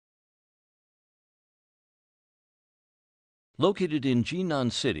Located in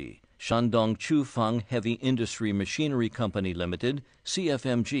Jinan City, Shandong Chufeng Heavy Industry Machinery Company Limited,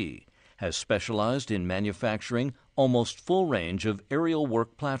 CFMG, has specialized in manufacturing almost full range of aerial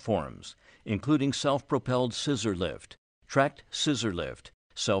work platforms, including self-propelled scissor lift, tracked scissor lift,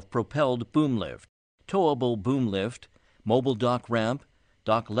 self-propelled boom lift, towable boom lift, mobile dock ramp,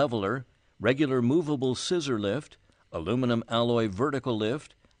 dock leveler, regular movable scissor lift, aluminum alloy vertical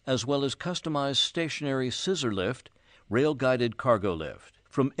lift, as well as customized stationary scissor lift, rail-guided cargo lift.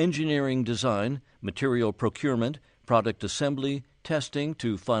 From engineering design, material procurement, product assembly, testing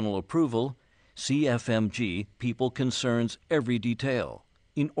to final approval, CFMG people concerns every detail.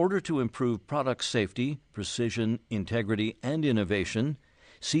 In order to improve product safety, precision, integrity, and innovation,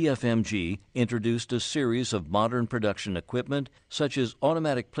 CFMG introduced a series of modern production equipment such as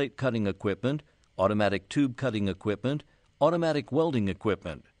automatic plate cutting equipment, automatic tube cutting equipment, automatic welding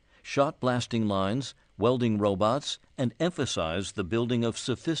equipment, shot blasting lines, welding robots, and emphasized the building of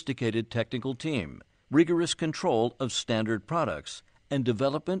sophisticated technical team, rigorous control of standard products, and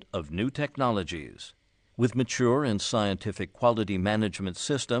development of new technologies. With mature and scientific quality management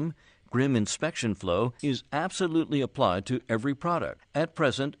system, GRIM inspection flow is absolutely applied to every product. At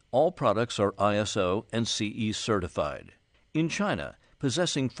present, all products are ISO and CE certified. In China,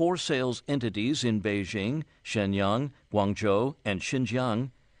 possessing 4 sales entities in Beijing, Shenyang, Guangzhou, and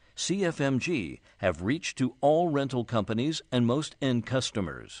Xinjiang, CFMG have reached to all rental companies and most end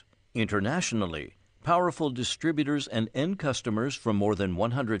customers. Internationally, powerful distributors and end customers from more than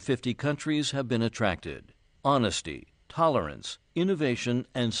 150 countries have been attracted. Honesty, tolerance, innovation,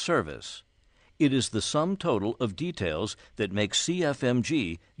 and service. It is the sum total of details that makes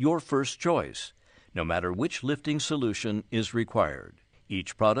CFMG your first choice, no matter which lifting solution is required.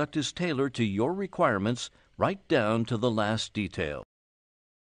 Each product is tailored to your requirements right down to the last detail.